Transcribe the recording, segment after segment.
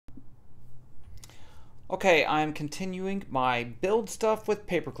Okay, I'm continuing my build stuff with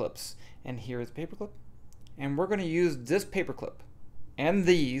paper clips. And here is the paper clip. And we're going to use this paper clip and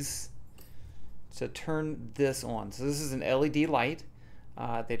these to turn this on. So this is an LED light.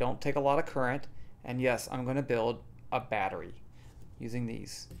 They don't take a lot of current. And yes, I'm going to build a battery using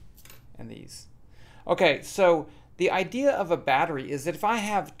these and these. Okay, so the idea of a battery is that if I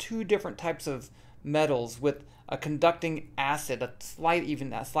have two different types of metals with a conducting acid, a slight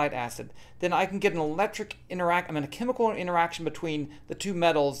acid, then I can get a chemical interaction between the two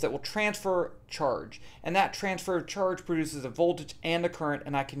metals that will transfer charge. And that transfer of charge produces a voltage and a current,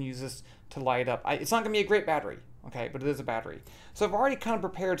 and I can use this to light up. It's not going to be a great battery, okay, but it is a battery. So I've already kind of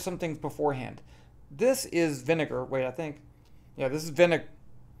prepared some things beforehand. This is vinegar. Wait, yeah, this is vinegar.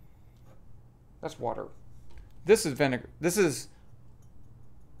 That's water. This is vinegar. This is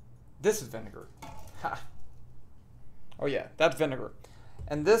vinegar. Ha. Oh yeah, that's vinegar.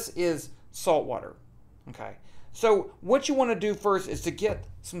 And this is salt water. Okay. So what you want to do first is to get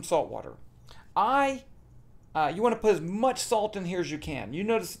some salt water. You want to put as much salt in here as you can. You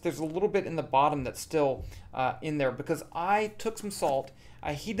notice there's a little bit in the bottom that's still in there because I took some salt,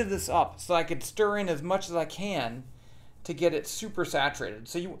 I heated this up so I could stir in as much as I can to get it super saturated.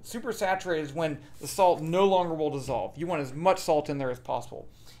 So super saturated is when the salt no longer will dissolve. You want as much salt in there as possible.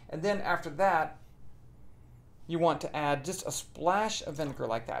 And then after that, you want to add just a splash of vinegar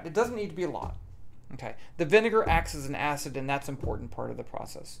like that. It doesn't need to be a lot. Okay. The vinegar acts as an acid, and that's an important part of the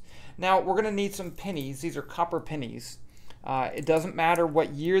process. Now we're going to need some pennies. These are copper pennies. It doesn't matter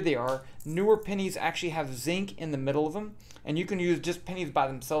what year they are. Newer pennies actually have zinc in the middle of them, and you can use just pennies by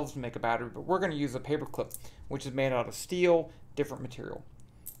themselves to make a battery, but we're going to use a paper clip, which is made out of steel, different material.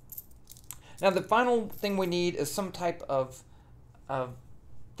 Now the final thing we need is some type of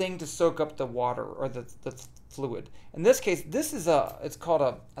thing to soak up the water or the fluid. In this case,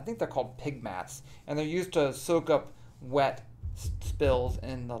 I think they're called pig mats, and they're used to soak up wet spills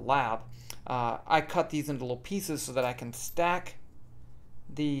in the lab. I cut these into little pieces so that I can stack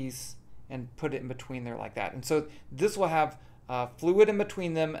these and put it in between there like that. And so this will have fluid in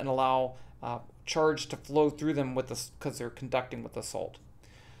between them and allow charge to flow through them because they're conducting with the salt.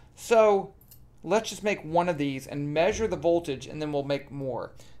 So let's just make one of these and measure the voltage, and then we'll make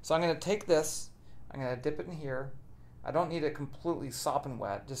more. So I'm going to take this, I'm going to dip it in here. I don't need it completely sopping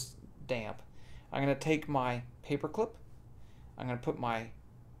wet, just damp. I'm going to take my paper clip, I'm going to put my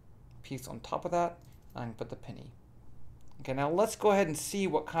piece on top of that, and I'm going to put the penny. Okay, now let's go ahead and see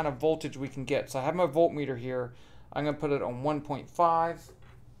what kind of voltage we can get. So I have my voltmeter here. I'm going to put it on 1.5,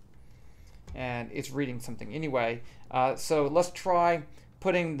 and it's reading something anyway. So let's try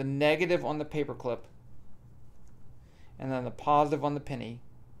putting the negative on the paper clip and then the positive on the penny.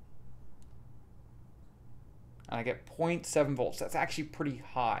 And I get 0.7 volts. That's actually pretty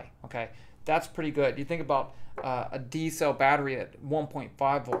high. Okay, that's pretty good. You think about a D-cell battery at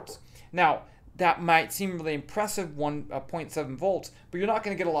 1.5 volts. Now, that might seem really impressive, 0.7 volts, but you're not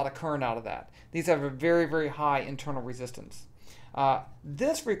going to get a lot of current out of that. These have a very, very high internal resistance.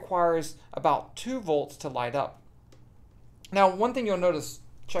 This requires about 2 volts to light up. Now, one thing you'll notice,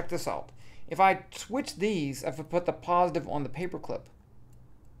 check this out. If I switch these, if I put the positive on the paper clip,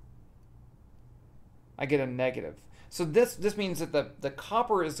 I get a negative. So this means that the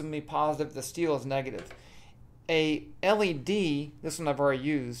copper is going to be positive, the steel is negative. A LED, this one I've already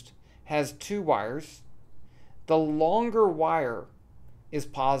used, has 2 wires. The longer wire is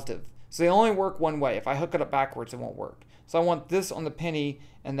positive. So they only work one way. If I hook it up backwards, it won't work. So I want this on the penny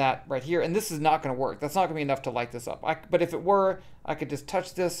and that right here. And this is not going to work. That's not going to be enough to light this up. But if it were, I could just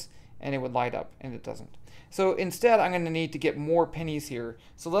touch this and it would light up, and it doesn't. So instead, I'm going to need to get more pennies here.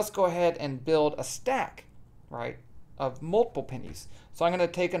 So let's go ahead and build a stack, right, of multiple pennies. So I'm going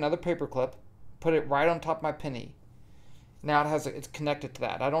to take another paper clip, put it right on top of my penny. Now it's connected to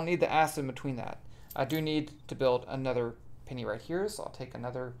that. I don't need the acid in between that. I do need to build another penny right here, so I'll take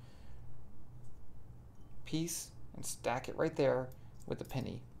another piece and stack it right there with the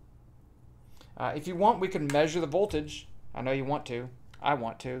penny. If you want, we can measure the voltage. I know you want to. I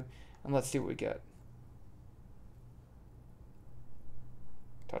want to. And let's see what we get.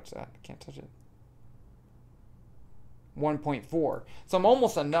 Touch that. Can't touch it. 1.4. So I'm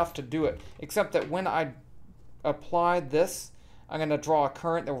almost enough to do it, except that when I apply this, I'm going to draw a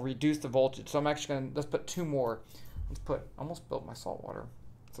current that will reduce the voltage. So I'm actually going to, let's put 2 more. I almost spilled my salt water.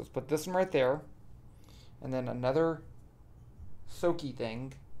 So let's put this one right there, and then another soaky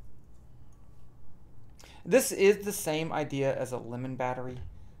thing. This is the same idea as a lemon battery.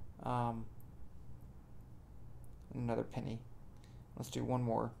 Another penny. Let's do one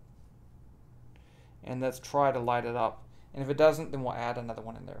more. And let's try to light it up. And if it doesn't, then we'll add another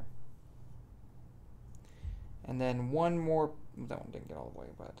one in there. And then one more, that one didn't get all the way,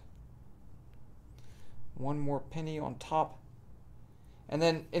 but one more penny on top. And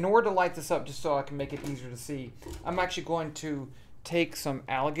then in order to light this up, just so I can make it easier to see, I'm actually going to take some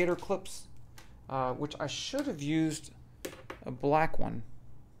alligator clips, which I should have used a black one.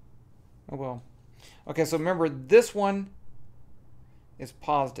 Oh well. Okay, so remember this one is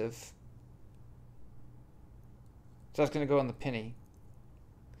positive. So that's going to go in the penny.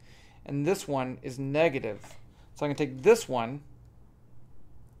 And this one is negative. So I'm going to take this one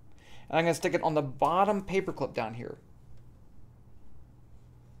and I'm going to stick it on the bottom paper clip down here.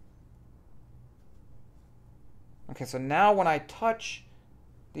 Okay, so now when I touch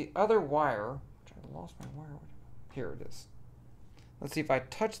the other wire, which I lost my wire. Here it is. Let's see if I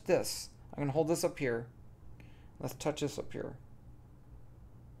touch this. I'm going to hold this up here. Let's touch this up here.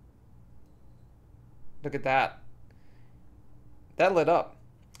 Look at that. That lit up.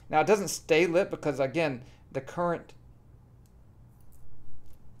 Now it doesn't stay lit because again, the current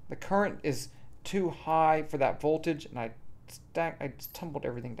is too high for that voltage, and I tumbled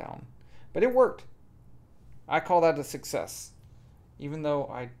everything down. But it worked. I call that a success, even though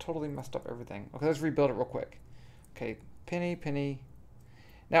I totally messed up everything. Okay, let's rebuild it real quick. Okay, penny, penny.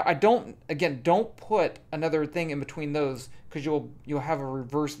 Now don't put another thing in between those because you'll have a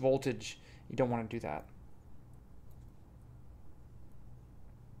reverse voltage. You don't want to do that.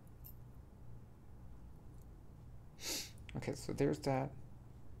 Okay, so there's that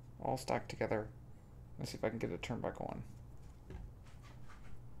all stacked together. Let's see if I can get it turned back on.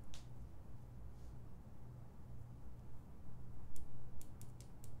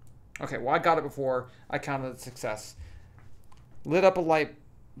 Okay, well I got it before I counted the success. Lit up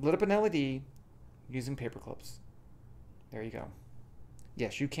an LED using paper clips. There you go.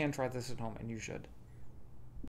 Yes, you can try this at home, and you should.